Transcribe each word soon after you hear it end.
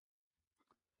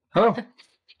Hello,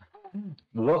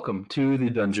 welcome to the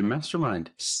Dungeon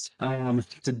Mastermind.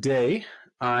 Today,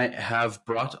 I have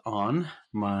brought on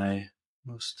my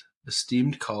most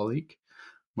esteemed colleague,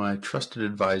 my trusted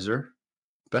advisor,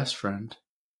 best friend,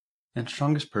 and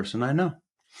strongest person I know.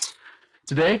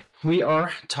 Today, we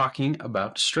are talking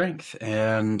about strength,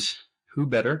 and who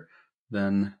better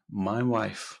than my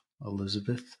wife,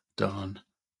 Elizabeth Dawn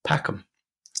Packham.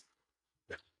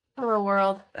 Hello,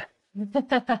 world.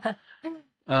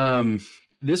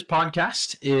 This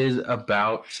podcast is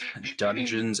about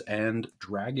Dungeons and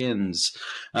Dragons,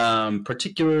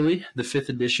 particularly the 5th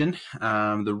edition,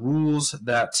 the rules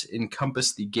that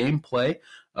encompass the gameplay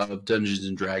of Dungeons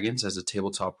and Dragons as a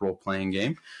tabletop role-playing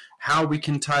game, how we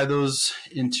can tie those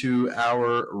into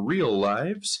our real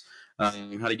lives, how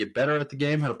to get better at the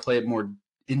game, how to play it more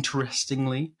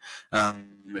interestingly.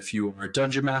 If you are a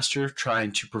dungeon master,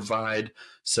 trying to provide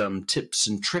some tips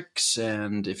and tricks,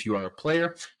 and if you are a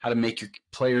player, how to make your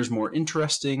players more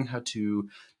interesting, how to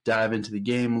dive into the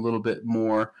game a little bit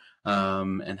more,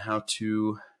 and how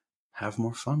to have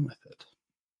more fun with it.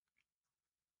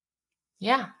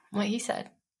 Yeah, what he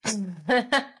said.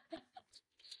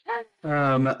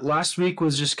 Last week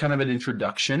was just kind of an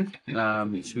introduction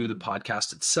to the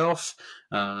podcast itself.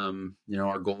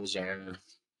 Our goals are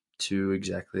to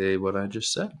exactly what I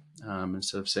just said.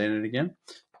 Instead of saying it again,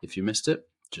 if you missed it,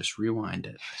 just rewind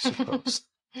it, I suppose.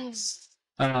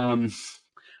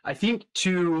 I think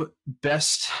to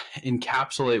best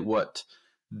encapsulate what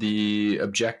the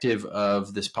objective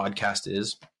of this podcast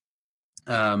is,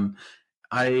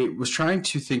 I was trying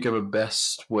to think of a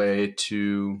best way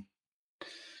to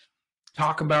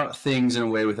talk about things in a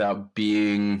way without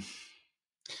being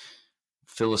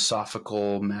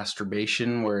philosophical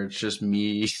masturbation, where it's just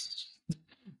me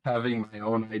having my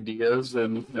own ideas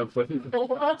and putting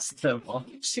them on.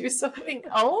 Do something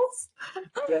else?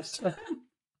 Yes.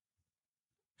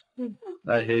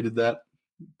 I hated that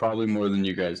probably more than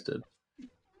you guys did.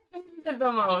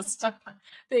 The most.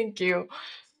 Thank you.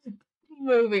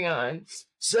 Moving on.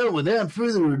 So, without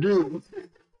further ado,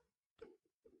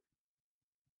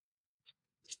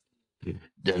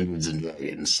 Dungeons and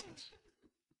Dragons.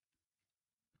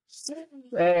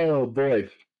 Oh boy.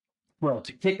 Well,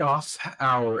 to kick off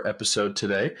our episode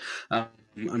today,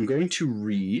 I'm going to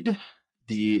read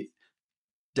the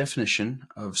definition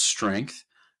of strength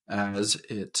as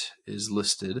it is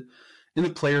listed in the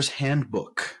Player's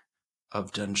Handbook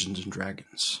of Dungeons and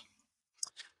Dragons.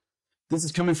 This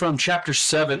is coming from Chapter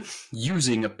 7,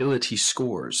 Using Ability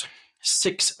Scores.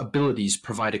 6 abilities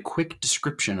provide a quick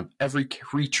description of every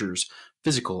creature's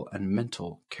physical and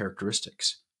mental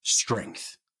characteristics.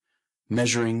 Strength,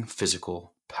 measuring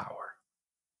physical power.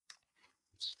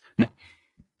 Now,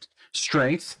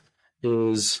 strength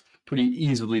is pretty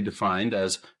easily defined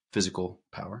as physical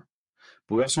power,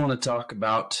 but we also want to talk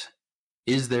about,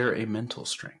 is there a mental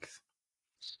strength?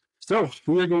 So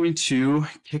we are going to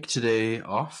kick today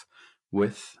off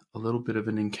with a little bit of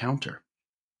an encounter.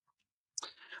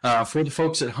 For the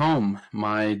folks at home,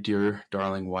 my dear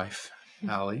darling wife,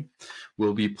 Allie,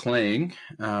 will be playing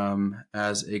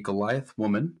as a Goliath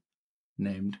woman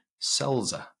named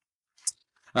Selza.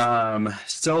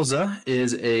 Selza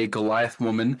is a Goliath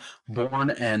woman born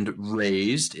and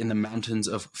raised in the mountains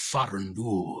of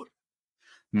Farandur.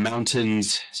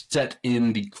 Mountains set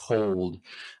in the cold.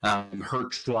 Her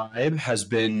tribe has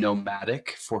been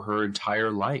nomadic for her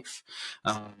entire life.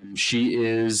 She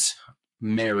is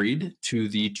married to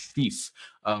the chief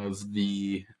of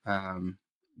the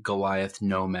Goliath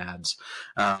nomads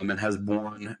and has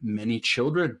borne many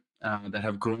children that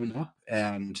have grown up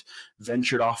and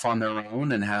ventured off on their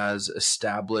own and have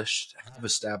established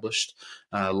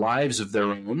lives of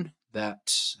their own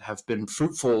that have been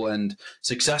fruitful and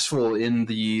successful in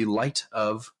the light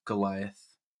of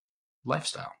Goliath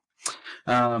lifestyle.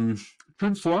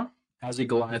 True form, as a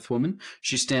Goliath woman,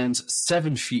 she stands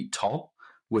 7 feet tall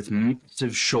with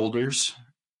massive shoulders,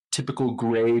 typical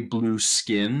gray-blue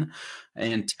skin,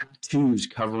 and tattoos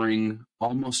covering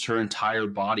almost her entire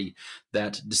body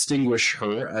that distinguish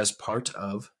her as part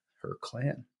of her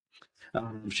clan.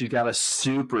 She's got a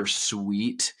super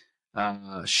sweet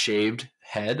shaved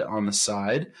head on the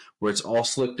side where it's all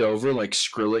slicked over like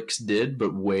Skrillex did,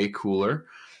 but way cooler.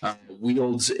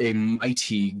 Wields a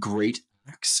mighty great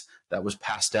axe that was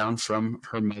passed down from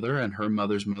her mother and her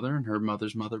mother's mother and her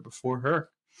mother's mother before her.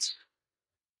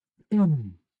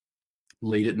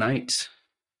 Late at night,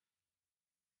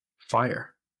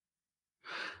 fire.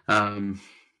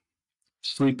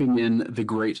 Sleeping in the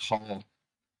great hall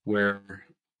where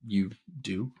you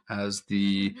do as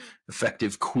the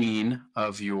effective queen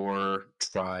of your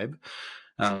tribe.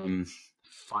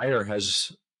 Fire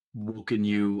has woken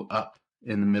you up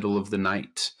in the middle of the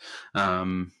night.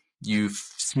 You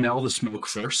smell the smoke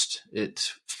first.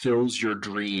 It fills your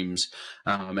dreams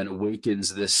and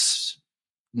awakens this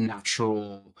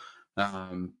natural,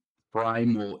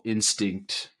 primal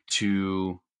instinct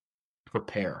to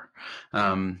prepare.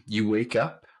 You wake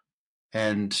up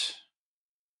and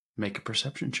make a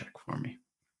perception check for me.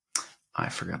 I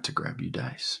forgot to grab you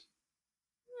dice.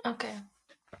 Okay.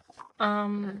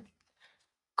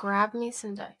 Grab me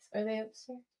some dice. Are they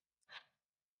upstairs?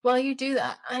 While you do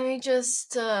that, I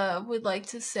just would like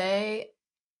to say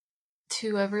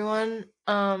to everyone,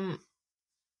 I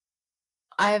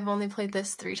have only played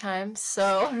this 3 times,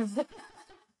 so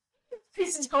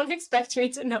please don't expect me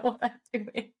to know what I'm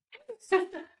doing.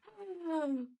 But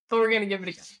we're gonna give it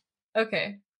a go.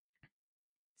 Okay.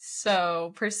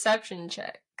 So, perception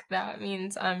check. That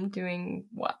means I'm doing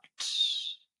what?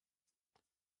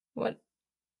 What?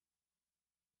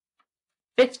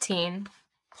 15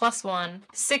 plus 1,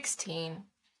 16.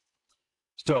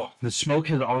 So the smoke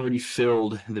has already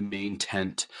filled the main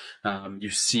tent.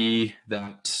 You see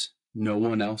that no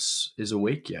one else is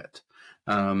awake yet.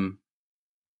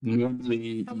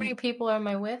 Normally, How many people am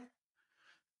I with?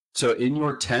 so in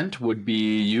your tent would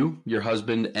be you, your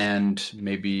husband, and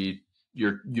maybe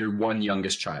your one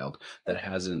youngest child that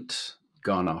hasn't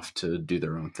gone off to do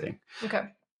their own thing. Okay.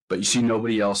 But you see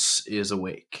nobody else is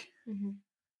awake. Mm-hmm.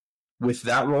 With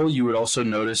that roll, you would also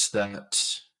notice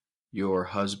that your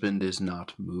husband is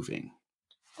not moving.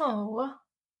 Oh.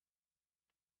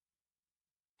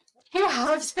 You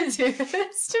have to do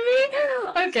this to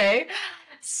me? Okay.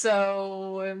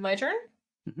 So, my turn?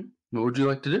 Mm-hmm. What would you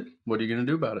like to do? What are you going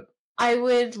to do about it? I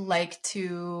would like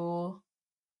to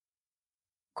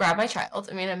grab my child.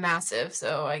 I mean, I'm massive,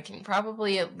 so I can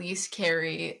probably at least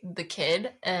carry the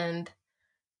kid and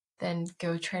then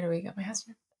go try to wake up my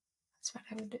husband. That's what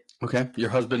I would do. Okay.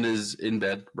 Your husband is in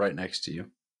bed right next to you.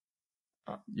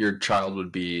 Oh. Your child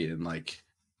would be in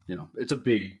it's a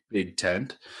big, big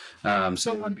tent.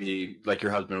 So it would be like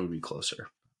your husband would be closer.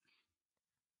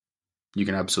 You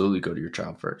can absolutely go to your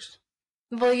child first.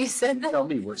 Well, you said that. Tell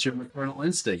me, what's your maternal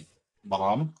instinct?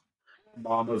 Mom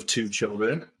of 2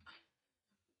 children.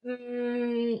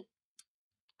 I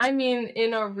mean,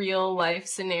 in a real life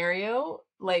scenario,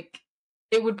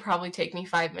 it would probably take me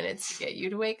 5 minutes to get you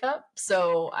to wake up.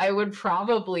 So I would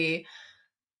probably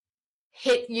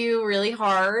hit you really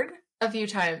hard a few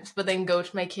times, but then go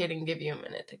to my kid and give you a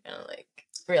minute to kind of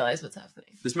realize what's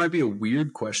happening. This might be a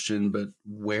weird question, but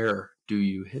where do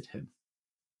you hit him?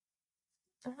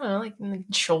 I don't know, in the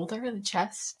shoulder, the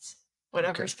chest,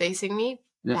 whatever's facing me,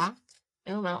 back.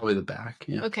 I don't know. Probably the back.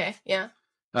 Yeah. Okay. Yeah.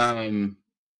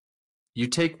 You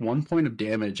take 1 point of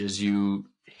damage as you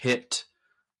hit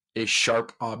a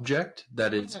sharp object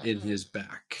that is in his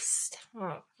back. Stop.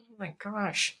 Oh my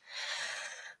gosh.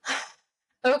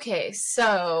 Okay,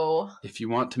 so if you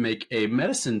want to make a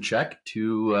medicine check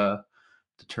to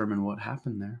determine what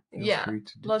happened there, yeah,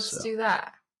 let's do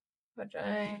that. But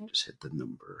I just hit the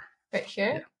number right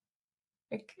here.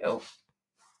 Yeah. Oh,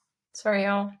 sorry,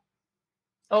 y'all.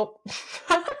 Oh,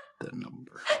 the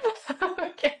number.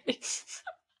 Okay.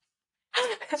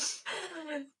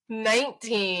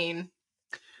 19.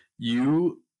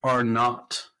 You are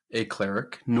not a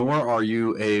cleric, nor are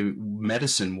you a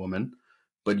medicine woman,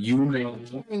 but you know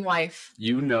wife.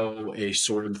 You know a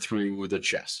sword through the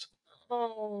chest.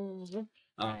 Oh.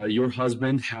 Your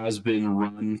husband has been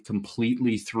run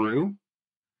completely through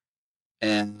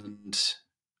and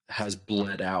has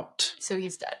bled out. So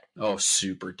he's dead. Oh,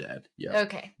 super dead. Yeah.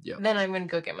 Okay. Yep. Then I'm going to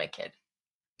go get my kid.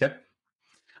 Okay.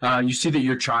 You see that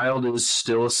your child is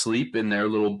still asleep in their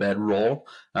little bedroll.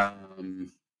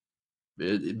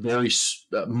 Very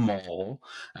small,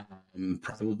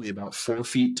 probably about 4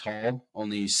 feet tall,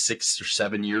 only 6 or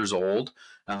 7 years old.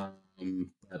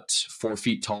 But 4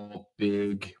 feet tall,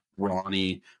 big,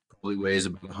 brawny, probably weighs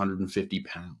about 150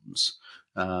 pounds,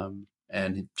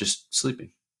 and just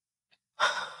sleeping.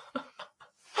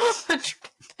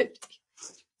 150.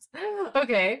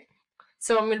 Okay,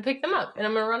 so I'm gonna pick them up and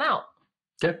I'm gonna run out.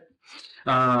 Okay.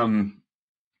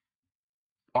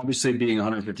 Obviously, being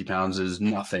 150 pounds is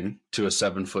nothing to a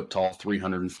 7 foot tall,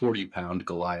 340 pound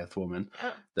Goliath woman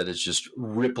that is just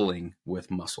rippling with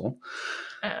muscle.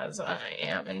 As I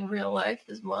am in real life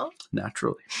as well.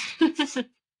 Naturally.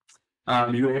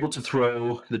 You're able to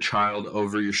throw the child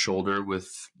over your shoulder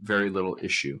with very little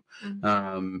issue.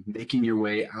 Mm-hmm. Making your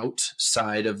way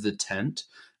outside of the tent,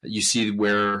 you see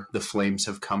where the flames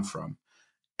have come from.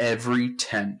 Every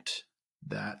tent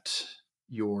that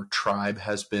your tribe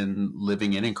has been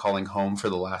living in and calling home for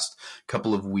the last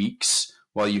couple of weeks,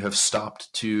 while you have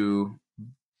stopped to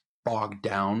bogged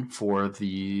down for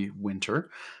the winter,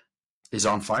 is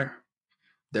on fire.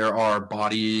 There are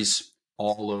bodies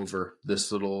all over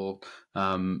this little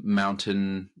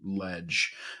mountain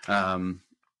ledge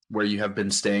where you have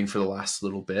been staying for the last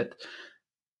little bit.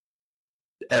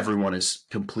 Everyone is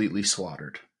completely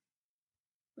slaughtered,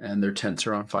 and their tents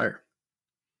are on fire.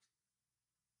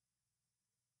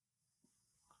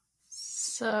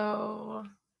 So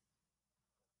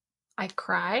I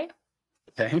cry.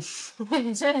 Okay.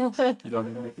 You don't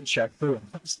need to make a check for it.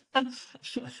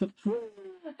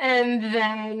 And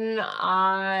then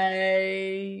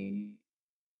I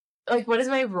what is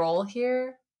my role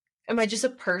here? Am I just a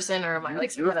person, or am I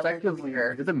like you're effectively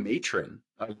you're the matron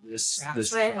of this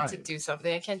so I have to do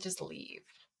something. I can't just leave.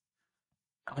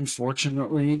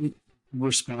 Unfortunately,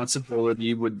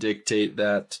 responsibility would dictate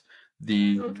that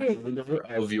the number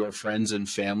of your friends and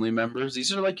family members,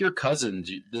 these are like your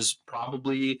cousins. There's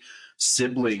probably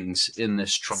siblings in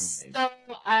this tribe. So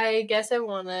I guess I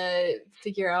want to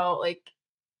figure out like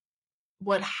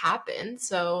what happened.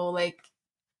 So like,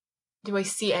 do I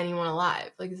see anyone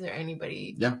alive? Like, is there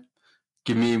anybody? Yeah.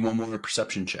 Give me one more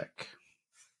perception check.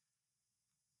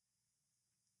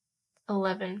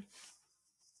 11.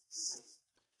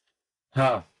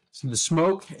 So the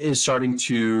smoke is starting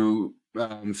to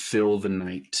fill the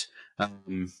night.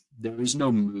 There is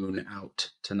no moon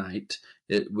out tonight.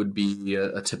 It would be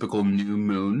a typical new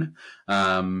moon.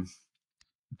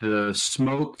 The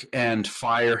smoke and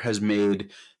fire has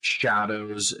made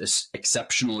shadows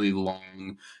exceptionally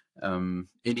long.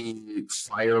 Any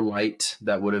firelight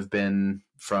that would have been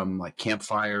from like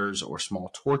campfires or small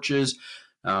torches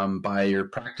by your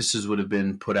practices would have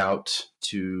been put out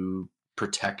to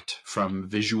protect from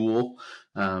visual.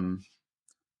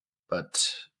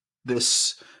 But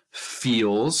this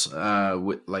feels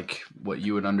like what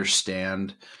you would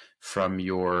understand from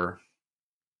your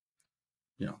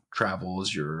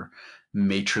travels, your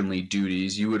matronly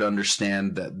duties. You would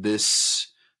understand that this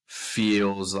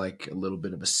feels like a little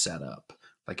bit of a setup,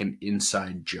 like an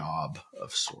inside job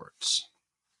of sorts.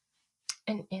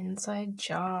 An inside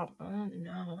job? Oh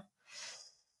no.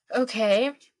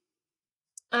 Okay.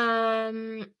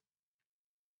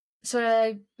 So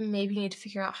I maybe need to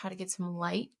figure out how to get some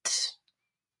light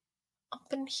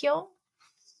up in here.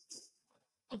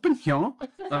 Up in here?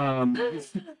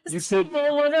 You said.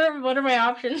 What are my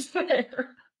options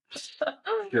there?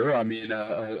 Sure. I mean,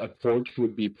 a torch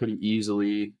would be pretty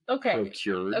easily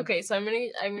procured. Okay, so I'm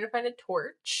gonna find a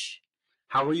torch.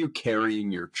 How are you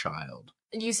carrying your child?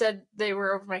 You said they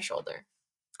were over my shoulder.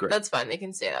 Great. That's fine. They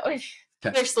can stay that way.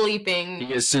 Okay. They're sleeping.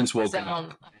 He has since woken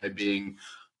up by being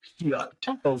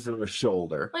yucked over a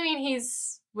shoulder. I mean,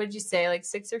 he's, what'd you say, like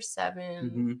 6 or 7?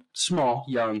 Mm-hmm. Small,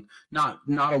 young, not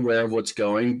aware of what's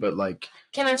going, but like.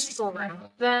 Can I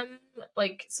strap them,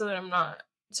 like, so that I'm not,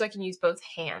 so I can use both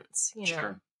hands, you know?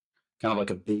 Sure. Kind of like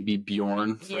a baby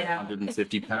Bjorn for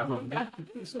 150 pounds.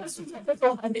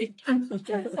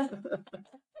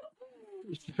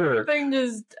 Sure. I can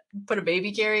just put a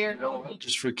baby carrier.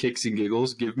 Just for kicks and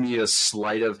giggles, give me a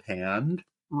sleight of hand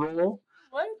roll.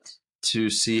 What? To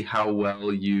see how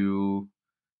well you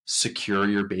secure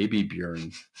your baby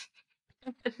Bjorn.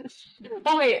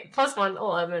 Oh wait, +1,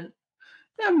 11.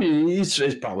 I mean, it's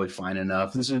probably fine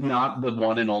enough. This is not the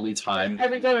one and only time.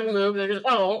 Every time I move, they're just,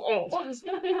 oh.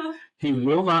 He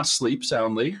will not sleep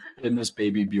soundly in this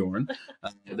baby Bjorn.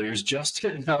 There's just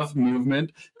enough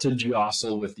movement to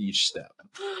jostle with each step.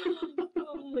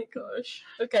 Oh my gosh.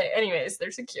 Okay, anyways, they're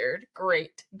secured.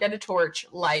 Great. Get a torch,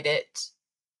 light it.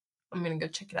 I'm gonna go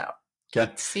check it out.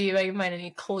 Okay. See if I can find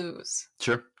any clues.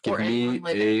 Sure. Give me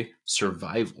a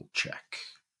survival check.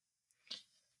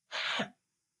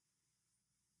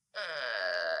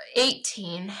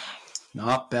 18.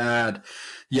 Not bad.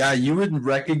 Yeah, you would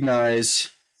recognize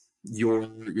your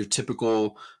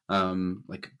typical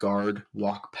like guard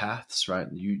walk paths, right?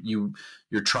 Your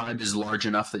tribe is large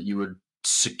enough that you would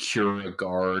secure a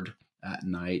guard at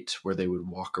night where they would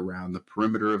walk around the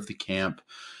perimeter of the camp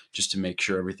just to make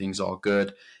sure everything's all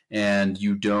good. And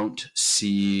you don't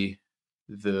see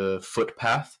the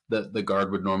footpath that the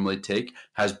guard would normally take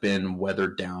has been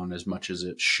weathered down as much as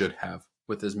it should have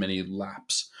with as many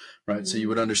laps, right? Mm-hmm. So you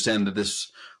would understand that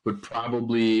this would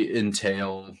probably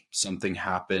entail something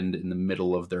happened in the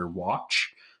middle of their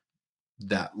watch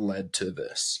that led to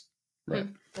this, right?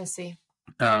 I see.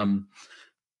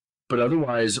 But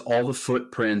otherwise, all the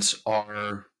footprints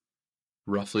are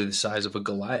roughly the size of a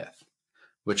Goliath,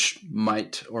 which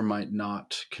might or might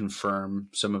not confirm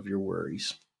some of your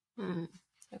worries.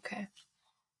 Okay.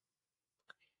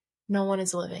 No one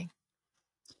is living.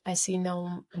 I see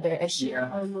no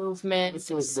movement.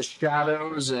 This is the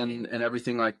shadows and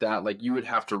everything like that. Like, you would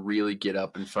have to really get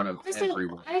up in front of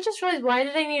everyone. I just realized, why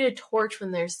did I need a torch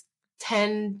when there's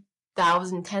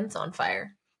 10,000 tents on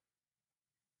fire?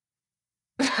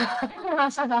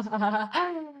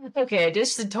 Okay,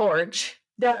 just a torch.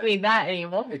 Don't need that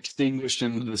anymore. Extinguished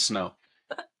into the snow.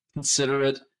 Consider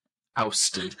it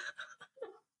ousted.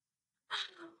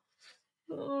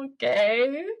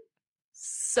 Okay.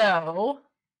 So,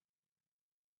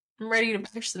 I'm ready to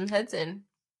push some heads in.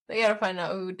 I gotta find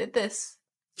out who did this.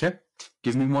 Okay.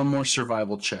 Give me one more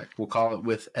survival check. We'll call it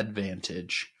with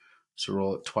advantage. So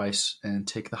roll it twice and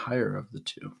take the higher of the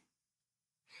two.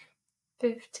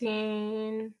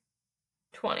 15,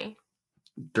 20.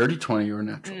 Dirty 20 or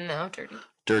natural? No, dirty.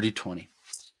 Dirty 20.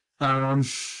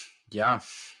 Yeah.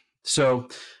 So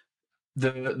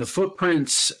the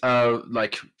footprints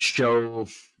show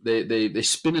they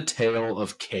spin a tale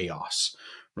of chaos,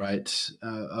 right?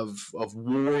 Of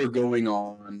war going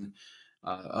on,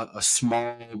 a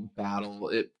small battle.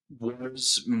 It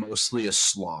was mostly a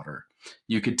slaughter.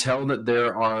 You could tell that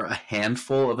there are a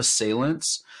handful of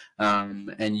assailants,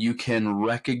 and you can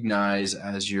recognize,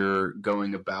 as you're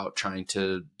going about trying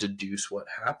to deduce what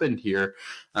happened here,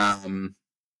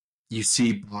 you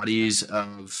see bodies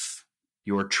of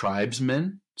your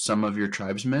tribesmen. Some of your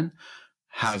tribesmen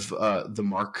have the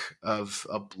mark of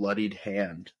a bloodied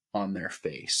hand on their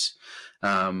face.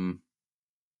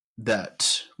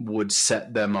 That would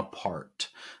set them apart,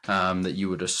 that you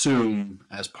would assume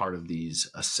as part of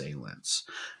these assailants.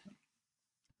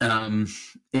 In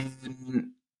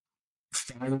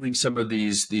following some of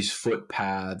these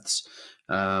footpaths,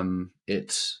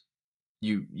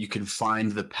 you can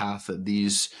find the path that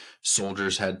these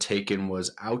soldiers had taken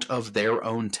was out of their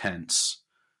own tents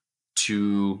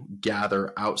to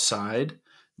gather outside,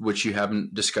 which you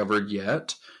haven't discovered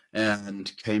yet,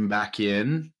 and came back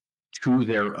in to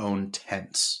their own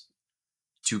tents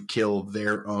to kill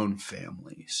their own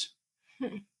families.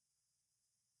 Some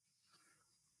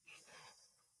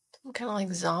kind of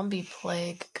like zombie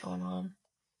plague going on.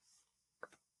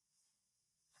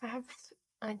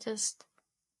 I just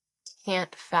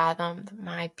can't fathom that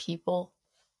my people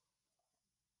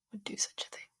would do such a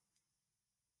thing.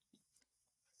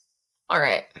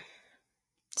 Alright.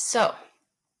 So,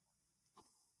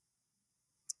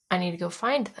 I need to go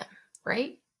find them,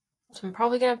 right? So I'm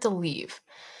probably gonna have to leave.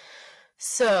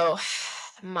 So,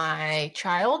 my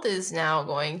child is now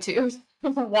going to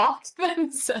walk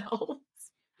themselves.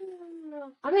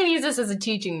 I'm gonna use this as a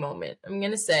teaching moment. I'm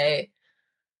gonna say,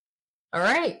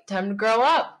 alright, time to grow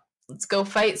up. Let's go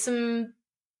fight some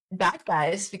bad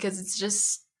guys, because it's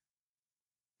just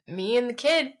me and the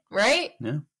kid, right?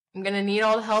 Yeah. I'm gonna need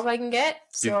all the help I can get,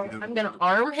 so I'm gonna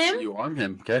arm him. You arm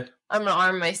him, okay? I'm gonna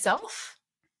arm myself.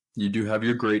 You do have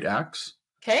your great axe.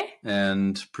 Okay.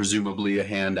 And presumably a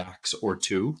hand axe or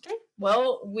two. Okay.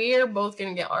 Well, we're both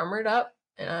gonna get armored up,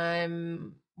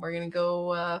 and we're gonna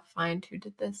go find who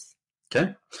did this.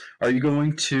 Okay. Are you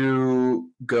going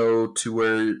to go to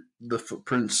where the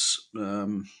footprints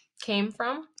came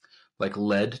from? Like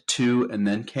led to and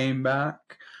then came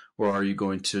back? Or are you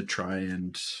going to try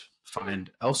and find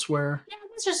elsewhere? Yeah,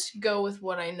 let's just go with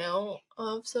what I know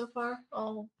of so far.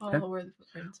 I'll follow where the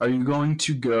footprints are. You going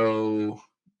to go,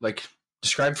 like,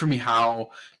 describe for me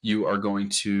how you are going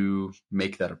to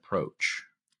make that approach?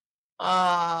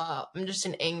 I'm just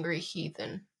an angry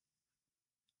heathen.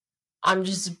 I'm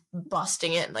just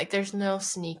busting it. Like, there's no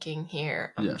sneaking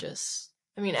here. I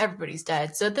mean, everybody's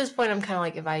dead. So at this point, I'm kind of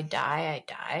like, if I die, I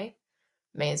die.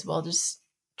 May as well just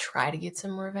try to get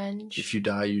some revenge. If you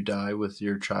die with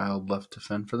your child left to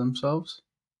fend for themselves?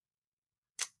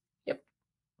 Yep.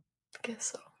 I guess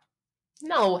so.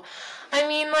 No. I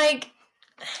mean, like,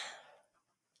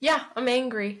 yeah, I'm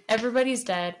angry. Everybody's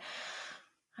dead.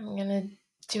 I'm gonna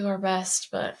do our best,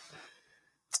 but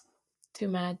too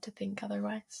mad to think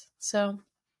otherwise. So,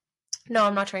 no,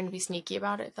 I'm not trying to be sneaky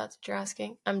about it, if that's what you're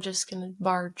asking. I'm just gonna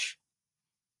barge.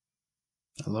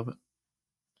 I love it.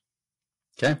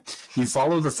 Okay, you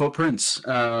follow the footprints,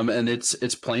 and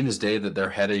it's plain as day that they're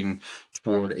heading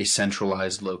toward a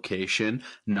centralized location,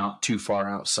 not too far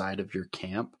outside of your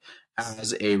camp,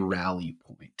 as a rally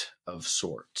point of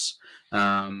sorts.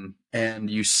 And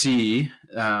you see,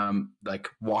 like,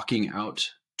 walking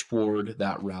out toward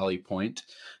that rally point,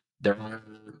 there are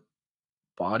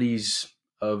bodies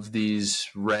of these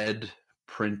red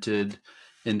printed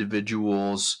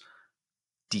individuals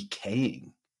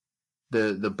decaying.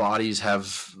 The bodies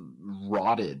have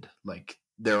rotted. Like,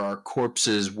 there are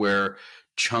corpses where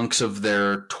chunks of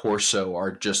their torso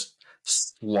are just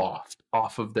sloughed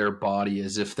off of their body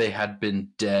as if they had been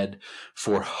dead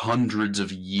for hundreds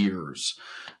of years,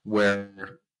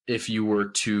 where if you were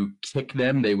to kick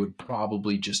them, they would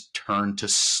probably just turn to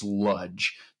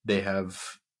sludge. They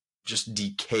have just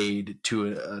decayed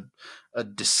to a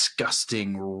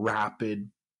disgusting,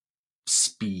 rapid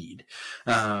speed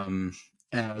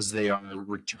as they are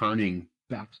returning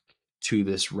back to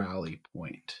this rally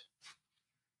point.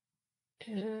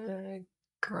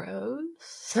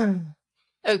 Gross.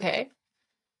 Okay.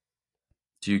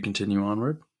 Do you continue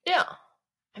onward? Yeah.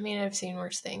 I mean, I've seen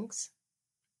worse things.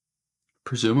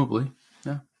 Presumably,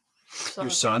 yeah. So. Your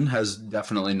son has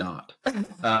definitely not.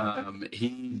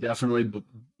 He definitely,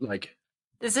 like...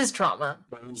 This is trauma.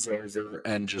 Goes over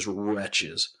and just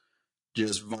retches.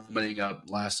 Just vomiting up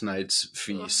last night's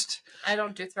feast. I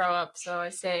don't do throw up, so I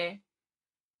say,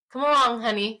 come along,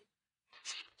 honey.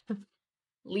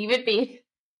 Leave it be.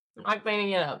 I'm not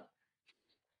cleaning it up.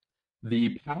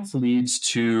 The path leads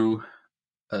to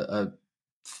a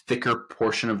thicker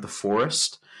portion of the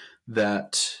forest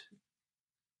that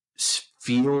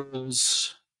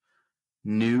feels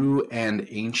new and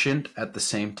ancient at the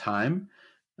same time.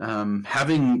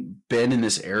 Having been in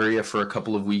this area for a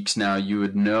couple of weeks now, you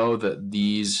would know that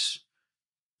this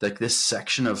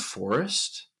section of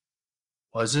forest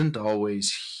wasn't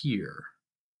always here.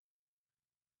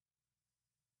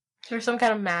 There's some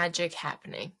kind of magic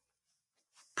happening.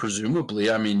 Presumably.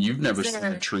 I mean, you've never seen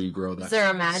a tree grow that. Is there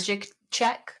a magic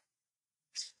check?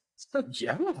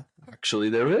 Yeah, actually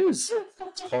there is.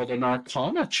 It's called an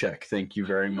Arcana check. Thank you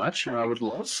very much, and I would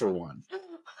love for one.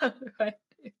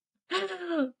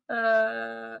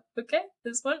 Okay,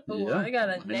 this one. Oh, yeah, I got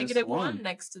a -1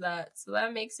 next to that, so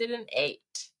that makes it an 8.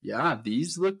 Yeah,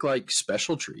 these look like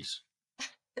special trees.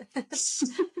 I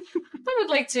would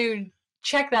like to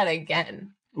check that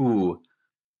again. Ooh.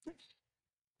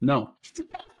 No.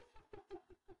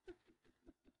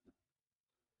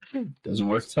 Doesn't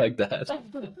work like that.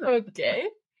 Okay.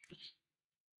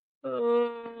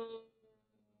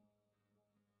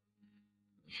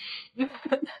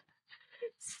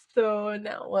 So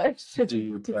now what? Do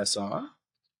you press on?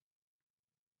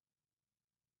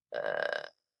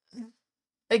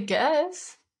 I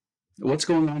guess. What's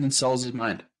going on in Sel's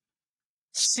mind?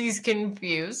 She's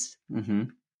confused. Mm-hmm.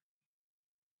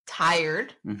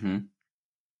 Tired. Mm-hmm.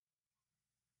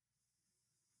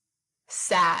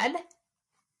 Sad.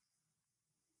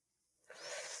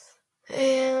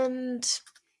 And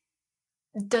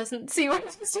doesn't see where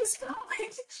this is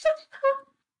going.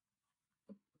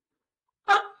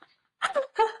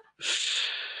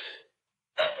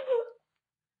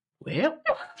 Well,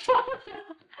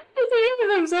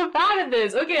 I'm so bad at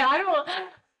this. Okay,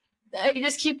 I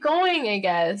just keep going, I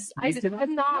guess.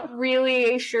 I'm not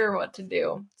really sure what to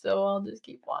do, so I'll just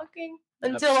keep walking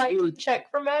until I can check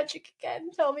for magic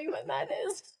again. Tell me when that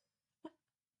is.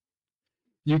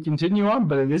 You continue on,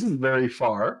 but it isn't very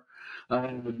far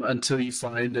until you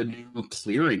find a new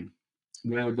clearing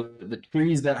where the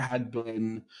trees that had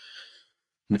been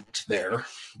not there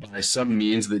by some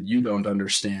means that you don't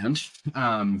understand.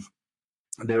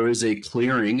 There is a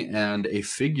clearing, and a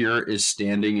figure is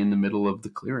standing in the middle of the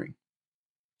clearing.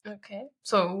 Okay,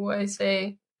 so I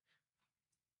say,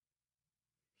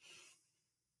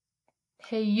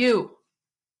 hey, you.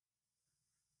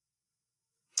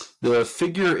 The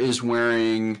figure is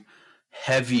wearing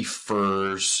heavy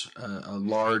furs, a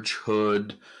large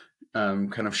hood,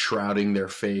 kind of shrouding their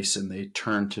face, and they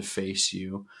turn to face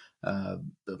you.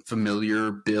 The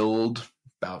familiar build,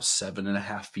 about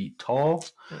 7.5 feet tall,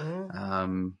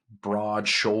 broad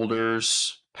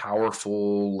shoulders,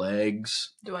 powerful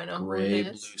legs, do I know gray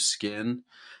blue skin.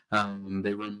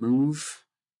 They remove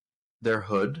their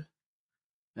hood,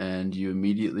 and you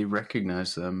immediately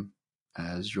recognize them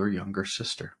as your younger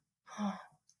sister. Oh,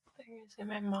 I think it's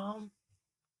my mom.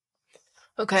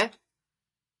 Okay.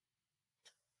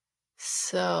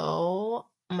 So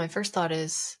my first thought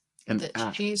is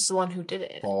that she's the one who did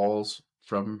it. Falls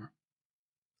from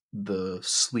the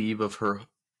sleeve of her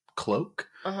cloak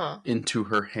into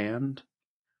her hand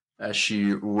as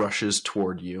she rushes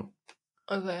toward you.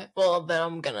 Okay. Well, then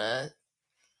I'm gonna...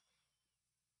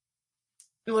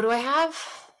 What do I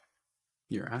have?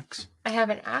 Your axe. I have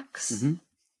an axe? Mm-hmm.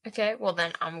 Okay, well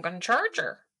then I'm gonna charge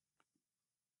her.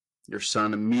 Your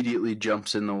son immediately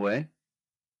jumps in the way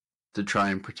to try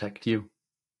and protect you.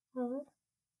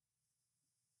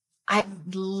 I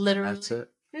literally... That's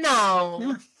it. No!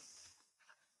 Yeah.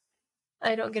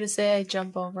 I don't get to say I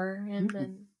jump over and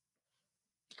then...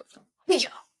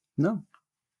 No.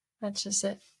 That's just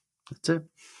it. That's it.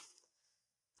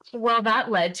 Well, that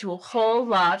led to a whole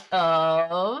lot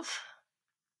of...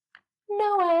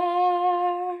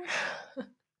 nowhere.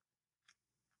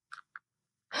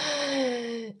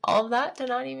 All of that to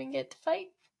not even get to fight?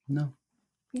 No.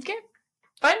 Okay.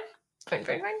 Fine. Fine.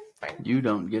 You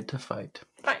don't get to fight.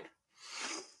 Fine.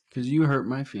 Because you hurt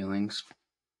my feelings.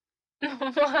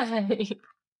 Why?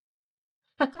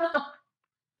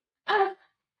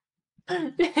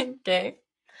 Okay.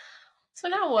 So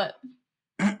now what?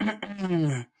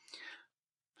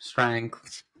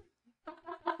 Strength.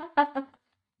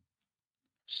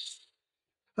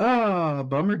 Ah,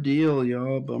 bummer deal,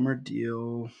 y'all. Bummer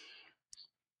deal.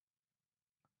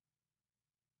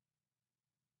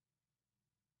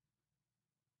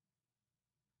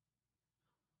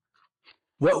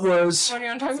 What was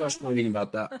frustrating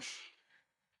about that?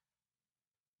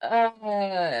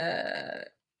 I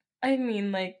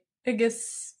mean, like, I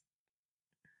guess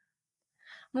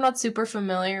I'm not super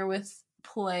familiar with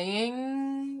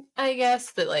playing. I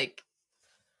guess that, like,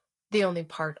 the only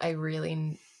part I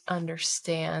really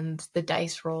understand the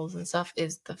dice rolls and stuff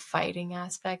is the fighting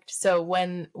aspect. So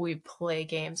when we play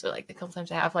games, or like the couple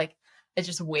times I have, like, I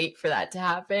just wait for that to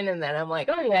happen, and then I'm like,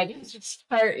 oh yeah, I can just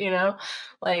start,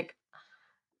 like,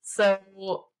 so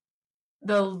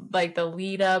the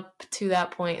lead up to that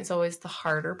point is always the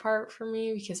harder part for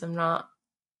me, because I'm not,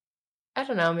 I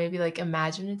don't know, maybe like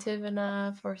imaginative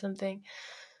enough or something.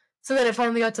 So then I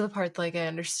finally got to the part like I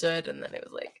understood, and then it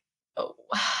was like, oh,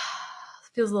 it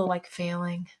feels a little like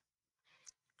failing.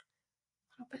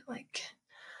 A little bit like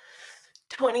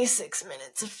 26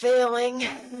 minutes of failing.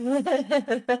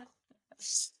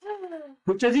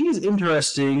 Which I think is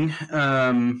interesting,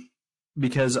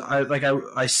 because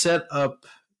I set up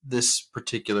this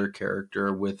particular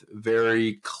character with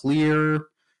very clear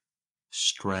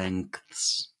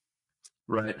strengths,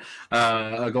 right?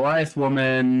 A Goliath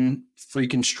woman,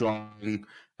 freaking strong.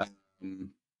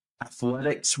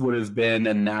 Athletics would have been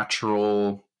a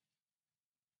natural,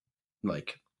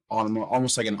 like,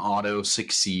 almost like an auto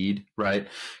succeed, right?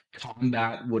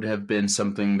 Combat would have been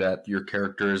something that your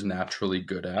character is naturally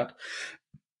good at.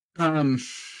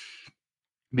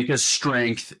 Because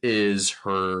strength is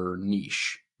her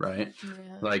niche, right?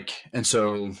 Yeah. Like, and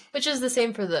so, which is the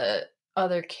same for the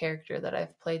other character that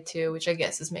I've played too, which I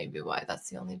guess is maybe why that's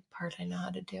the only part I know how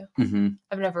to do. mm-hmm.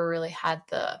 I've never really had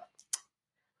the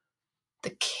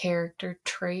character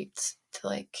traits to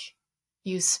like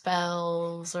use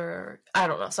spells, or I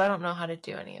don't know, so I don't know how to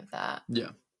do any of that.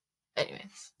 Yeah.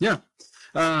 Anyways. Yeah.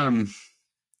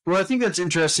 Well, I think that's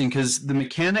interesting because the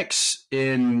mechanics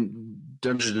in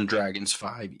Dungeons and Dragons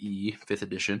 5e, 5th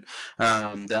edition,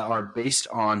 that are based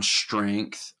on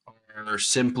strength are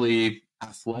simply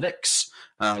athletics,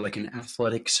 like an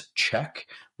athletics check,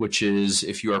 which is,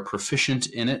 if you are proficient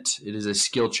in it, it is a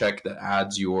skill check that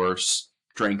adds your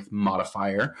strength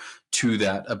modifier to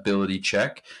that ability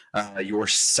check. Your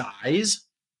size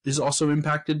is also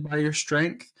impacted by your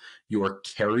strength. Your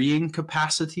carrying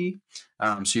capacity,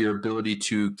 so your ability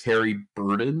to carry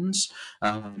burdens,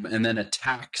 and then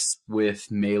attacks with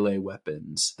melee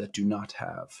weapons that do not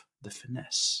have the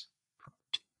finesse.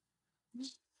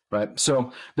 Right?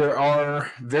 So there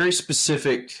are very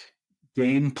specific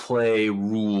gameplay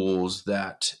rules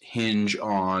that hinge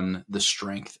on the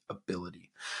strength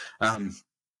ability.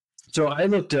 So I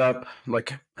looked up,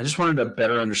 like, I just wanted to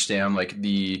better understand, like,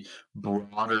 the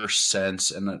broader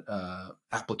sense and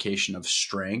application of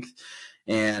strength.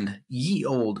 And ye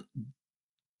old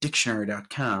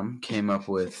dictionary.com came up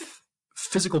with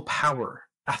physical power,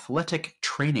 athletic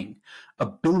training,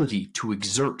 ability to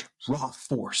exert raw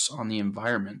force on the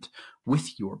environment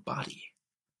with your body.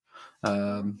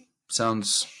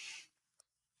 Sounds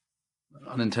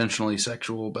unintentionally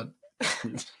sexual, but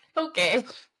okay.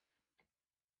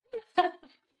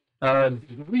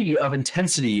 Degree of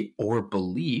intensity or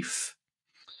belief,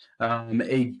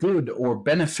 a good or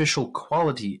beneficial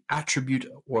quality, attribute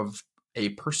of a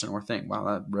person or thing. Wow,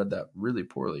 I read that really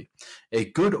poorly. A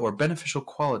good or beneficial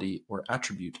quality or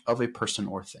attribute of a person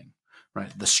or thing,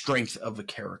 right? The strength of a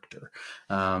character,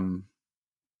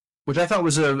 which I thought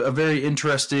was a very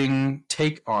interesting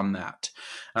take on that.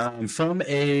 From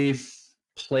a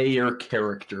player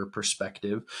character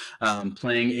perspective,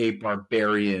 playing a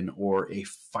barbarian or a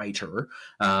fighter,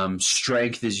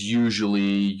 strength is usually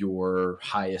your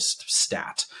highest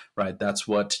stat, right? That's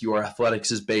what your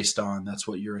athletics is based on. That's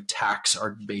what your attacks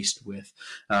are based with.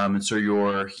 And so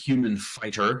your human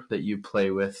fighter that you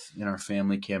play with in our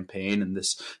family campaign, and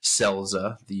this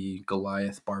Selza, the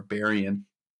Goliath barbarian,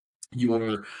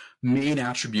 your main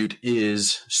attribute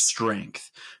is strength,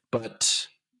 but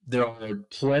there are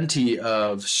plenty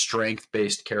of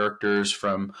strength-based characters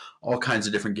from all kinds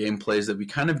of different gameplays that we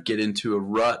kind of get into a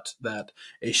rut that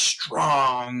a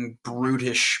strong,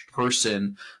 brutish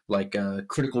person like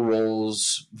Critical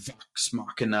Role's Vox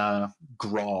Machina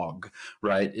Grog,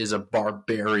 right, is a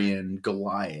barbarian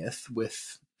Goliath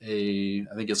with I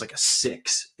think it's like a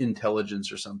 6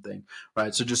 intelligence or something,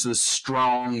 right? So just this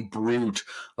strong brute,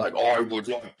 like, I would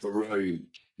like the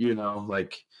rage,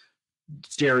 like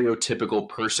stereotypical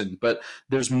person. But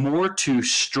there's more to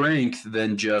strength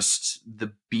than just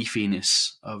the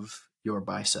beefiness of your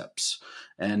biceps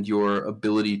and your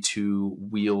ability to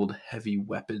wield heavy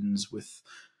weapons with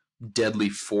deadly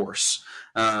force.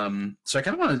 So I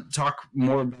kind of want to talk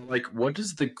more about like what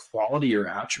is the quality or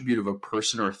attribute of a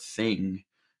person or thing,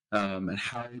 and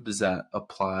how does that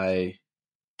apply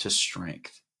to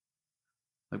strength?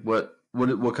 Like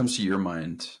what comes to your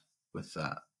mind with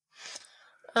that?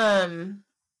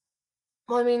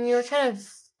 Well, I mean, you were kind of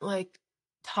like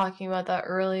talking about that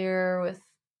earlier with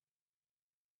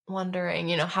wondering,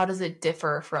 how does it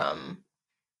differ from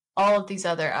all of these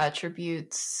other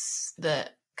attributes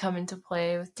that come into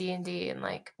play with D&D, and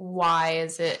like why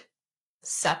is it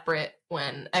separate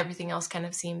when everything else kind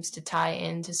of seems to tie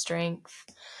into strength?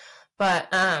 But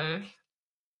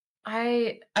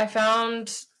I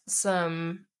found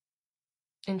some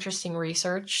interesting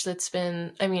research that's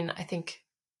been, I think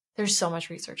there's so much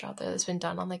research out there that's been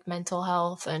done on like mental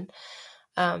health and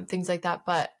things like that,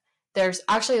 but there's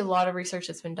actually a lot of research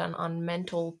that's been done on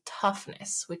mental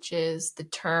toughness, which is the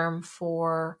term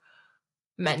for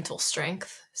mental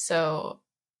strength. So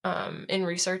in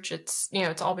research, it's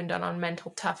all been done on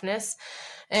mental toughness.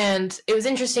 And it was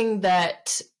interesting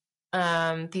that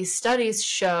these studies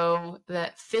show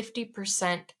that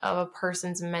 50% of a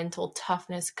person's mental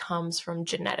toughness comes from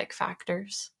genetic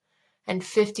factors, and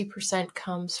 50%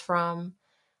 comes from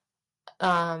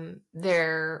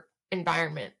their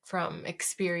environment, from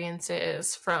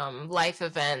experiences, from life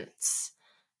events,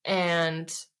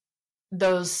 and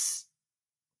both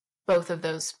of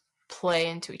those play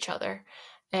into each other.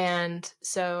 And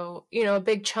so, a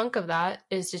big chunk of that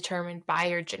is determined by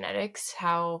your genetics.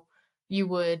 How you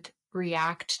would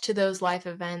react to those life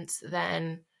events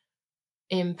then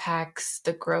impacts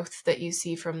the growth that you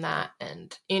see from that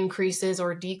and increases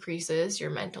or decreases your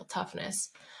mental toughness.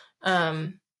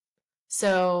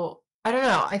 So I don't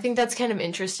know. I think that's kind of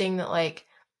interesting that like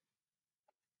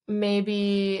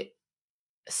maybe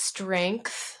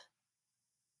strength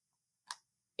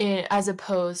as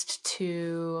opposed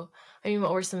to,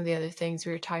 what were some of the other things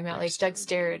we were talking about? Like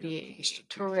dexterity,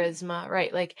 charisma,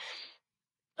 right? Like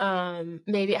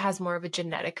maybe it has more of a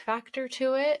genetic factor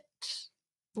to it,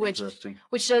 which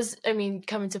does,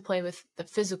 come into play with the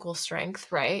physical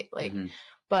strength, right? Like,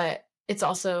 but it's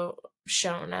also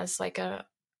shown as like a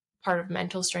part of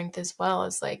mental strength as well,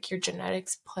 as like your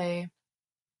genetics play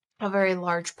a very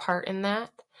large part in that.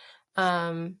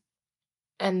 And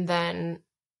then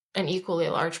an equally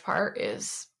large part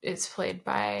is played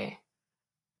by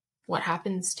what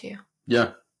happens to you.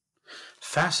 Yeah.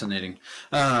 Fascinating.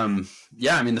 The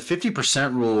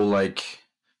 50% rule, like,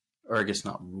 or I guess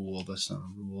not rule, that's not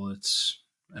a rule, it's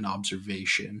an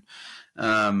observation.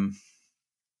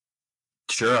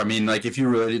 Sure. Like if you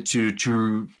relate it to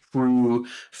true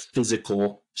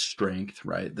physical strength,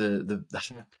 right? The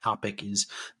topic is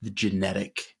the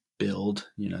genetic build.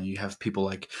 You have people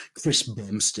like Chris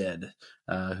Bumstead,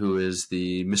 who is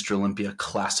the Mr. Olympia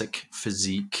Classic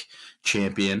Physique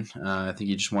champion. I think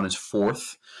he just won his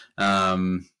 4th.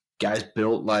 Guy's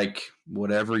built like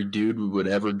what every dude would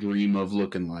ever dream of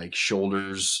looking like.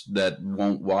 Shoulders that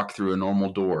won't walk through a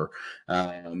normal door.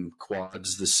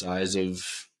 Quads the size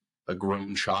of a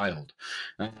grown child.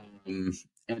 And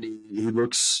he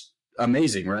looks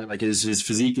amazing, right? Like his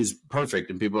physique is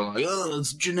perfect, and people are like, oh,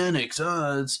 it's genetics,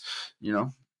 it's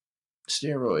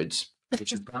steroids,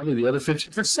 which is probably the other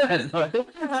 50%.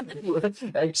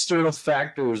 Right? External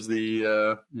factors,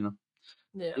 the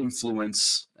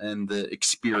influence and the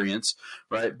experience,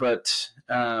 right? But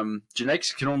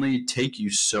genetics can only take you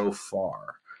so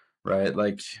far, right?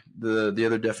 Like the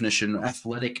other definition,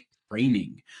 athletic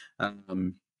training.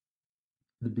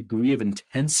 The degree of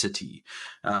intensity,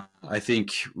 I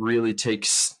think, really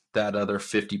takes that other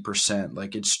 50%.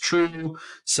 Like, it's true,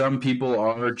 some people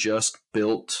are just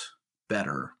built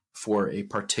better for a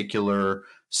particular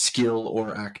skill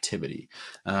or activity.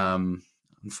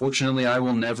 Unfortunately, I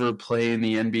will never play in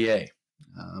the NBA.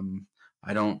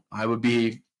 I would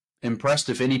be impressed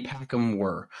if any Packham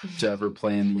were to ever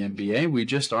play in the NBA. We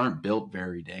just aren't built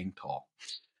very dang tall.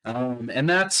 And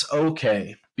that's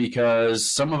okay, because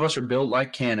some of us are built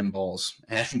like cannonballs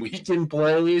and we can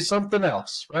play something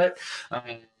else, right?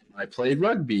 I played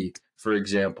rugby, for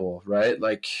example, right?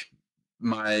 Like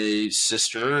my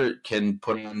sister can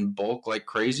put on bulk like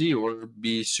crazy or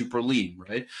be super lean,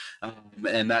 right?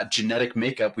 And that genetic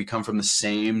makeup, we come from the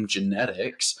same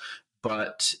genetics,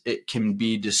 but it can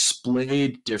be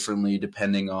displayed differently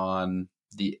depending on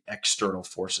the external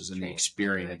forces and the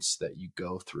experience that you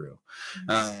go through.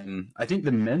 I think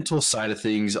the mental side of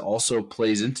things also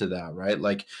plays into that, right?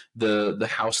 Like the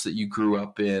house that you grew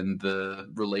up in, the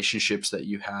relationships that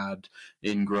you had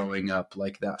in growing up,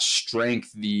 like that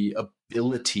strength, the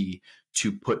ability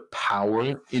to put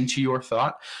power into your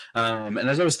thought. And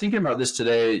as I was thinking about this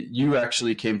today, you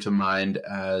actually came to mind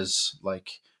as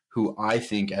like who I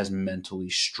think as mentally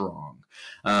strong,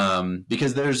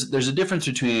 because there's a difference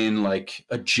between like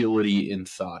agility in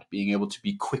thought, being able to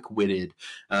be quick-witted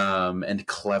and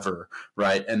clever,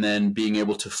 right, and then being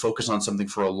able to focus on something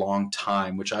for a long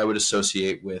time, which I would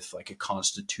associate with like a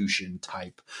constitution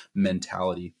type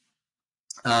mentality.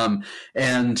 And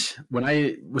when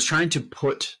I was trying to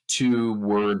put to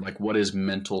word like what is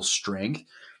mental strength,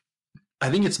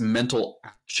 I think it's mental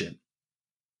action.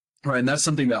 Right, and that's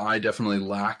something that I definitely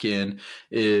lack in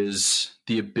is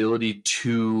the ability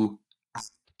to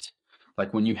act.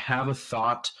 Like when you have a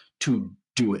thought, to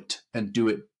do it and do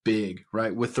it big,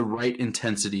 right? With the right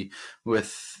intensity,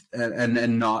 with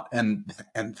and not and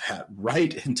that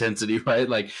right intensity, right?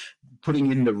 Like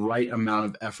putting in the right amount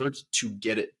of effort to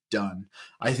get it done,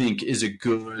 I think is a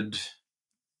good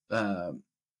uh,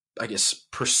 I guess,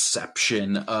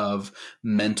 perception of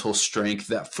mental strength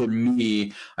that for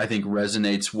me, I think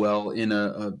resonates well in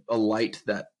a light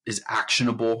that is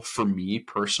actionable for me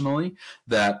personally,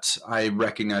 that I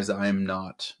recognize that I am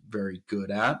not very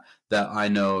good at, that I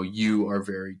know you are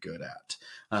very good at.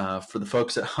 For the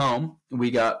folks at home, we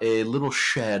got a little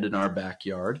shed in our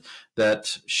backyard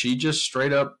that she just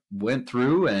straight up went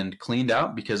through and cleaned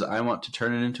out because I want to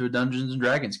turn it into a Dungeons and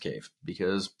Dragons cave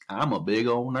because I'm a big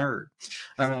old nerd.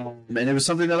 And it was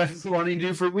something that I've been wanting to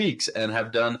do for weeks and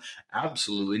have done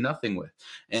absolutely nothing with.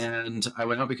 And I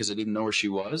went out because I didn't know where she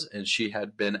was, and she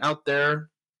had been out there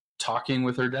talking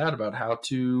with her dad about how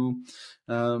to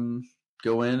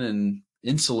go in and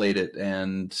insulate it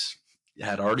and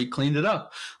had already cleaned it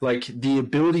up. Like the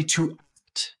ability to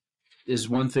act is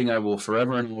one thing I will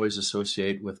forever and always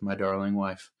associate with my darling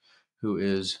wife, who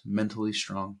is mentally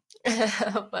strong.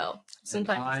 Well,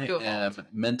 sometimes and I am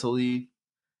mentally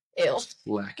ill.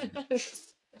 Lacking.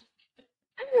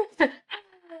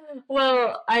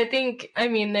 Well, I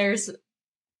mean, there's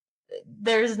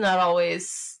not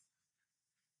always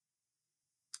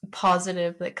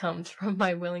positive that comes from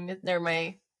my willingness or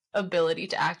my ability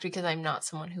to act because I'm not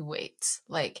someone who waits.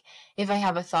 Like, if I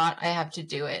have a thought, I have to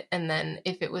do it. And then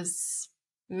if it was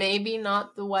maybe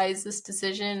not the wisest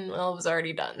decision, well, it was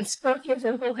already done. So,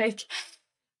 like,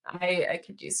 I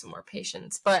could use some more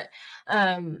patience. But,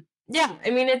 yeah, I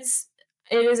mean, it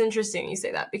is interesting you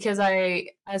say that because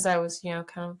as I was,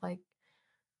 kind of like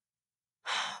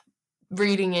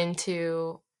reading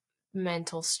into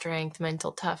mental strength,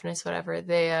 mental toughness, whatever,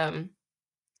 there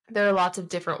are lots of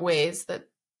different ways that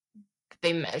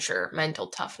they measure mental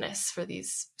toughness for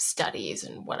these studies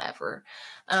and whatever.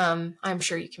 I'm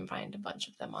sure you can find a bunch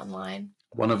of them online.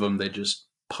 One of them, they just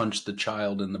punched the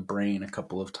child in the brain a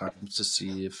couple of times to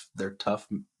see if they're tough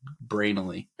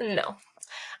brainily. No.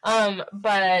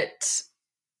 But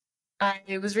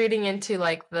I was reading into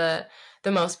like the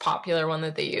most popular one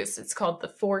that they use. It's called the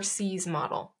 4 C's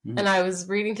model. Mm. And I was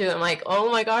reading through them like,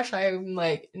 oh my gosh, I'm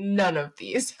like, none of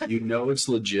these. You know it's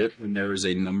legit when there is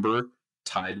a number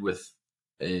tied with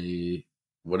a,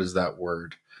 what is that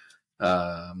word?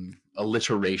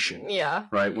 Alliteration. Yeah.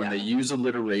 Right? When they use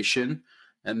alliteration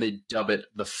and they dub it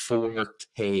the 4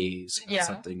 Ks or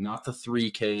something, not the 3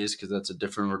 Ks because that's a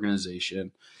different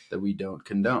organization that we don't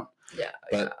condone. Yeah.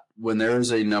 But when there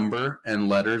is a number and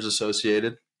letters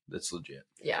associated, that's legit.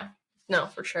 Yeah. No,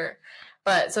 for sure.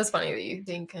 But so it's funny that you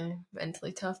think I'm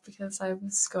mentally tough because I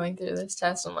was going through this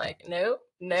test. I'm like, no.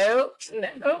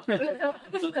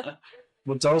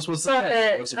 Well, tell us what's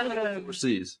that. What's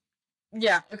overseas?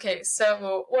 Yeah. Okay.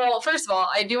 So, well, first of all,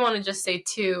 I do want to just say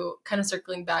too, kind of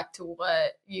circling back to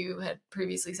what you had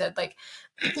previously said, like,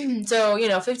 so,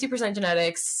 50%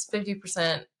 genetics,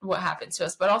 50% what happens to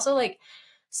us, but also like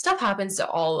stuff happens to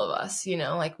all of us,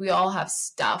 like we all have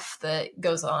stuff that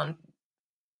goes on.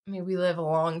 I mean, we live a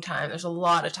long time. There's a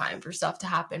lot of time for stuff to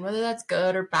happen, whether that's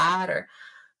good or bad or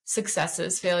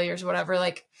successes, failures, whatever.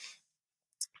 Like,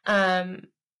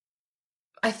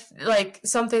 like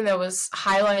something that was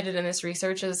highlighted in this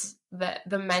research is that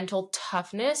the mental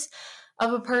toughness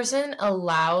of a person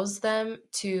allows them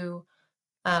to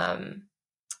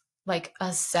like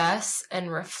assess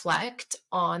and reflect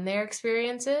on their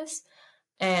experiences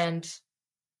and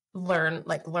learn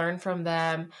from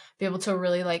them, be able to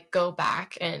really like go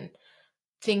back and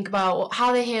think about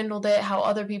how they handled it, how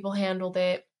other people handled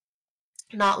it,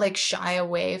 not like shy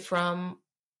away from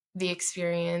the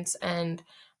experience and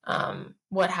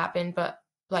what happened, but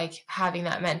like having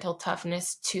that mental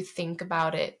toughness to think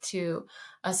about it, to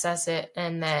assess it,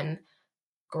 and then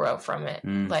grow from it.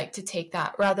 Like to take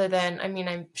that rather than, I mean,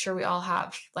 I'm sure we all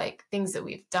have like things that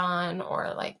we've done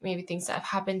or like maybe things that have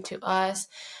happened to us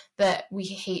that we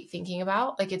hate thinking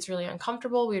about. Like it's really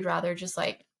uncomfortable. We'd rather just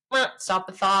like stop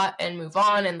the thought and move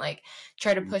on and like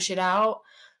try to push it out.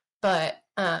 But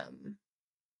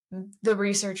the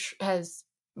research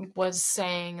was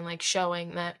saying and like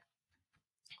showing that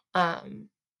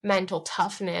mental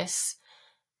toughness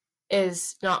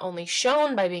is not only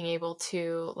shown by being able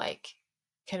to like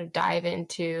kind of dive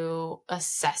into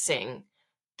assessing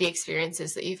the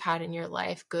experiences that you've had in your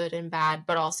life, good and bad,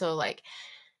 but also like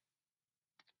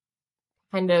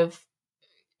kind of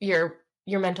your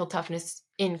mental toughness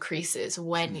increases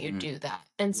when you do that.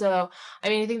 And so, I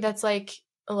mean, I think that's like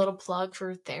a little plug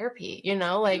for therapy, you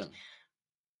know, like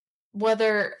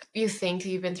whether you think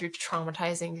you've been through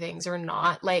traumatizing things or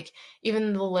not, like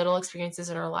even the little experiences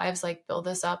in our lives like build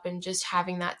us up, and just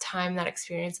having that time, that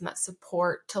experience, and that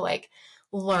support to like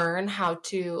learn how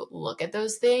to look at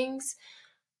those things,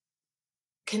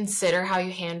 consider how you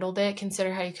handled it,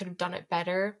 consider how you could have done it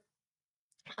better,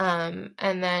 and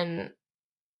then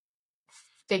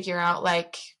figure out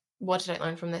like, what did I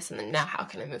learn from this, and then now how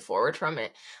can I move forward from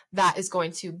it? That is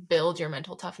going to build your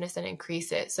mental toughness and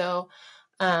increase it. So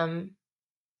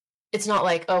it's not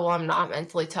like, oh, well, I'm not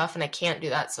mentally tough and I can't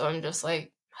do that, so I'm just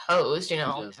like hosed, you know,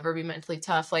 I'll never be mentally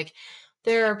tough. Like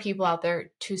there are people out there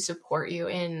to support you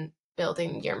in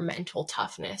building your mental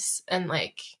toughness, and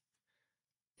like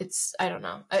it's, I don't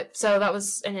know. So that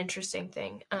was an interesting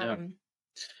thing. And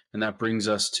that brings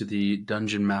us to the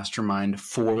Dungeon Mastermind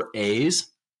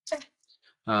 4A's,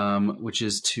 which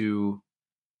is to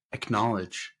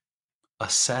acknowledge,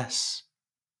 assess,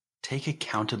 take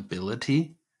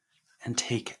accountability, and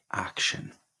take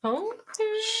action. Okay.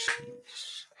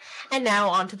 And now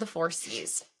on to the 4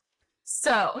 C's.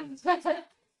 So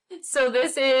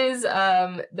this is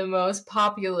the most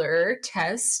popular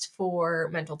test for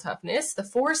mental toughness, the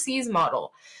 4 C's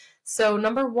model. So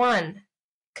number 1,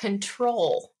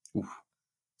 control. Oof.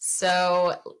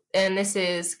 So, and this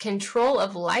is control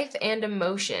of life and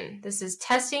emotion. This is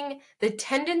testing the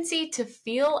tendency to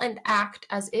feel and act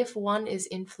as if one is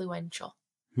influential.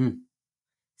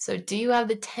 So do you have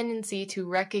the tendency to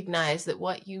recognize that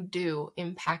what you do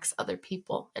impacts other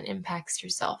people and impacts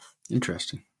yourself?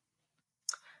 Interesting.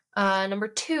 Number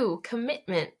 2,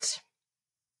 commitment.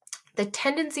 The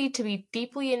tendency to be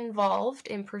deeply involved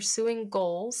in pursuing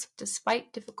goals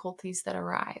despite difficulties that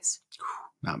arise.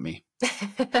 Not me.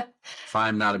 If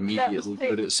I'm not immediately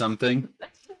good at something.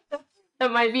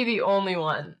 That might be the only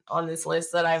one on this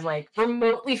list that I'm like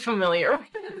remotely familiar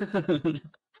with.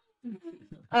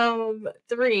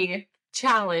 3,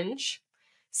 challenge.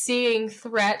 Seeing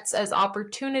threats as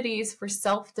opportunities for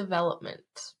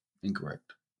self-development.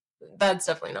 Incorrect. That's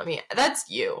definitely not me. That's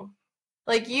you.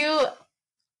 Like you,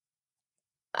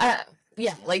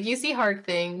 yeah, like you see hard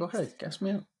things. Go ahead, guess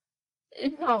me out.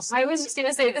 No, I was just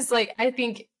gonna say this, like, I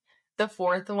think the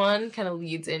 4th one kind of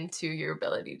leads into your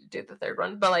ability to do the 3rd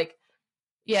one. But like,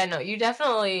 yeah, no, you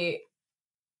definitely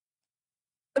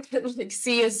like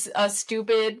see a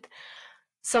stupid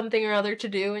something or other to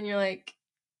do, and you're like,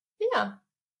 yeah,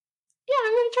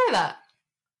 I'm gonna try that.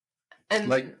 And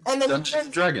like and then Dungeons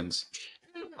and Dragons.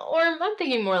 Or I'm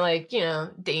thinking more like, you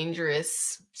know,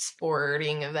 dangerous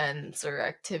sporting events or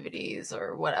activities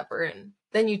or whatever, and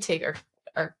then you take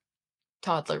our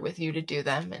toddler with you to do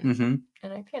them, and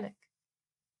I panic.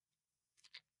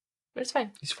 But it's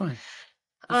fine. He's fine.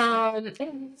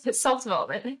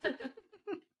 Self-development.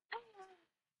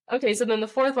 Okay, so then the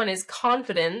 4th one is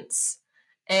confidence,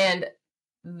 and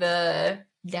the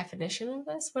definition of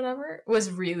this, whatever,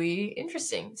 was really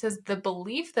interesting. It says the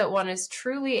belief that one is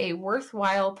truly a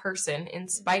worthwhile person in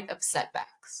spite of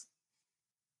setbacks.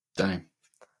 Dang.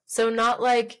 So not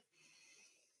like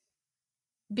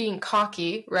being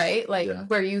cocky, right? Like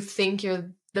where you think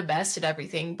you're the best at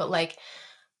everything, but like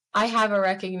I have a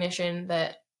recognition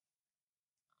that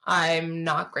I'm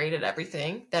not great at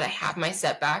everything, that I have my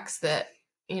setbacks, that,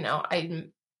 you know,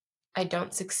 I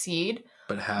don't succeed,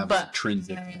 but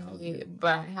intrinsic value.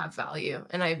 But I have value,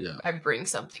 and I bring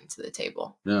something to the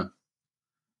table. Yeah.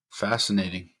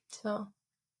 Fascinating. So,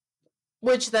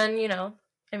 which then, you know,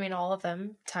 I mean, all of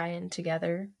them tie in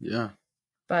together. Yeah.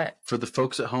 But for the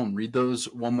folks at home, read those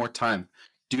one more time.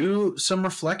 Do some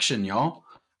reflection, y'all.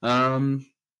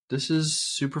 This is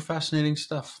super fascinating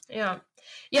stuff. Yeah.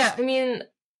 I mean,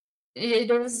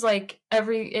 it was like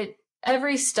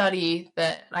every study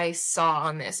that I saw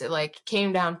on this, it like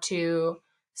came down to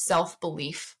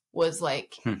self-belief was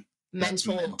like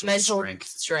mental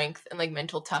strength and like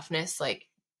mental toughness, like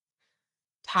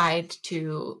tied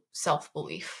to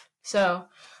self-belief. So,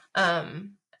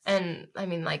 and I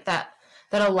mean, like that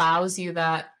allows you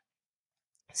that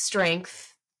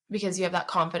strength because you have that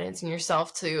confidence in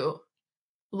yourself to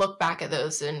look back at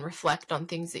those and reflect on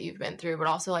things that you've been through, but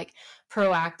also like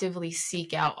proactively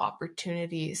seek out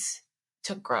opportunities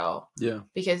to grow. Yeah.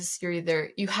 Because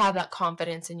you have that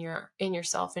confidence in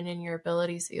yourself and in your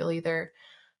abilities that you'll either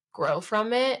grow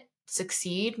from it,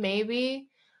 succeed maybe.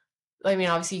 I mean,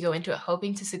 obviously you go into it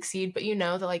hoping to succeed, but you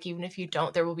know that like even if you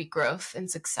don't, there will be growth and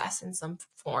success in some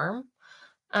form.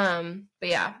 But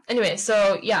yeah. Anyway,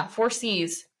 so yeah, 4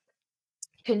 C's.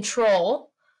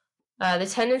 Control. The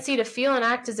tendency to feel and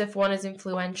act as if one is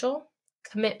influential.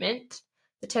 Commitment.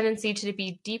 The tendency to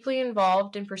be deeply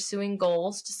involved in pursuing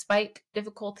goals despite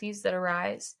difficulties that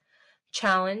arise.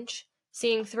 Challenge.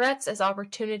 Seeing threats as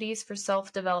opportunities for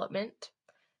self-development.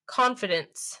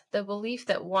 Confidence. The belief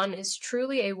that one is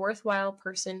truly a worthwhile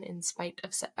person in spite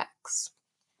of setbacks.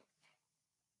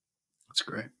 That's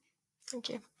great. Thank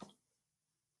you.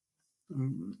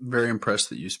 I'm very impressed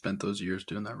that you spent those years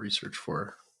doing that research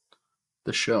for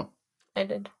the show. I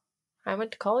did. I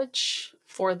went to college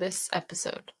for this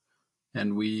episode.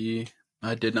 And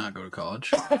I did not go to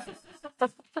college.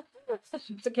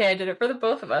 It's okay, I did it for the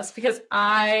both of us because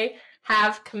I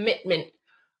have commitment.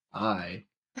 I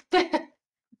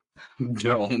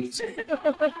don't.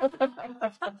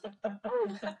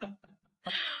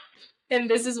 And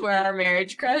this is where our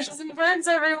marriage crashes and burns,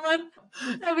 everyone.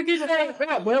 Have a good night.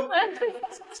 Yeah, well,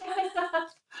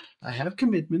 I have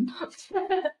commitment,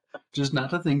 just not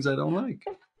to things I don't like.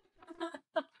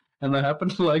 And I happen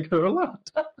to like her a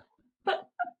lot.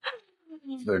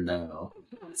 For now.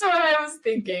 That's what I was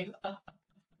thinking.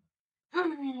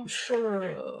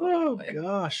 Oh,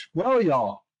 gosh. Well,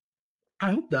 y'all,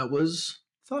 I hope that was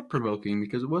thought-provoking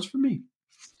because it was for me.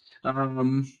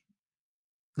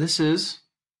 This is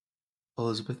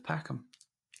Elizabeth Packham,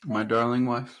 my darling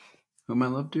wife, whom I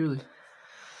love dearly.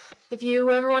 If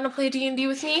you ever want to play D&D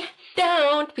with me,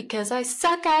 don't, because I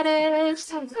suck at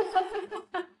it.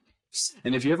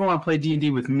 And if you ever want to play D&D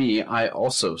with me, I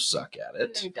also suck at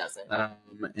it. No, he doesn't.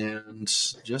 And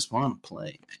just want to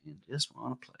play, man. Just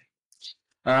want to play.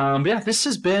 But yeah, this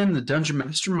has been the Dungeon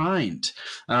Mastermind.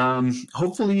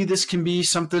 Hopefully this can be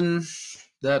something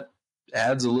that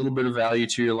adds a little bit of value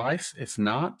to your life. If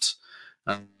not,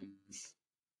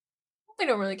 we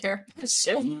don't really care. It's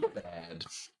so bad.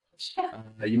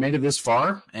 You made it this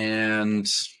far, and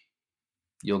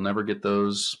you'll never get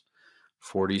those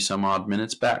 40 some odd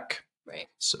minutes back. Right.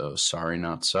 So sorry,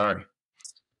 not sorry.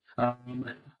 I'm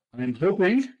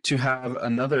hoping to have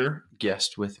another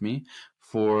guest with me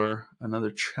for another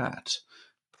chat,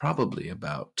 probably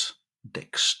about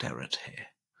dexterity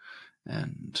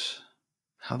and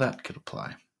how that could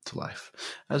apply to life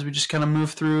as we just kind of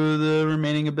move through the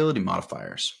remaining ability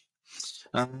modifiers.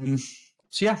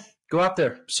 So yeah, go out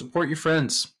there, support your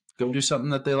friends, go do something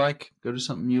that they like, go do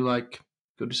something you like,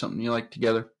 go do something you like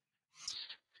together.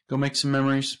 Go make some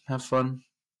memories, have fun,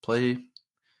 play,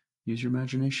 use your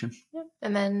imagination. Yep.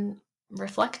 And then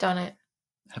reflect on it.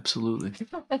 Absolutely.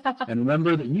 And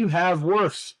remember that you have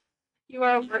worth. You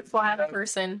are a worthwhile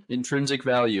person. Intrinsic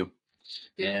value.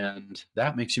 And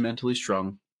that makes you mentally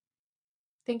strong.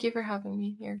 Thank you for having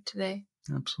me here today.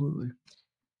 Absolutely.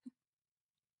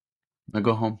 Now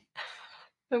go home.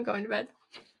 I'm going to bed.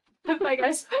 Bye,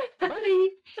 guys. Bye.